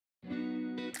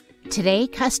Today,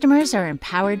 customers are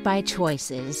empowered by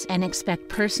choices and expect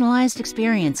personalized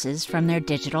experiences from their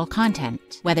digital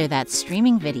content, whether that's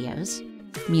streaming videos,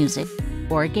 music,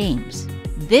 or games.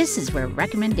 This is where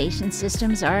recommendation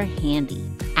systems are handy.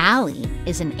 Alie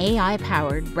is an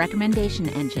AI-powered recommendation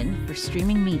engine for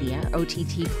streaming media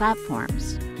OTT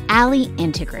platforms. Alie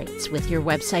integrates with your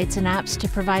websites and apps to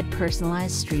provide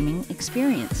personalized streaming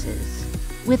experiences.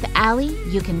 With Alie,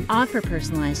 you can offer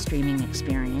personalized streaming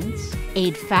experience,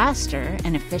 aid faster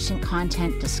and efficient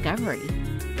content discovery,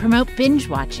 promote binge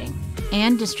watching,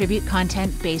 and distribute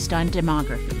content based on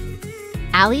demography.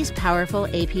 Alie's powerful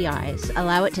APIs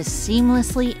allow it to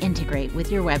seamlessly integrate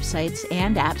with your websites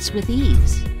and apps with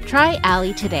ease. Try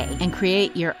Alie today and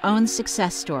create your own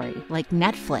success story like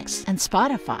Netflix and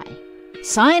Spotify.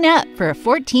 Sign up for a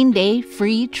 14-day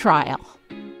free trial.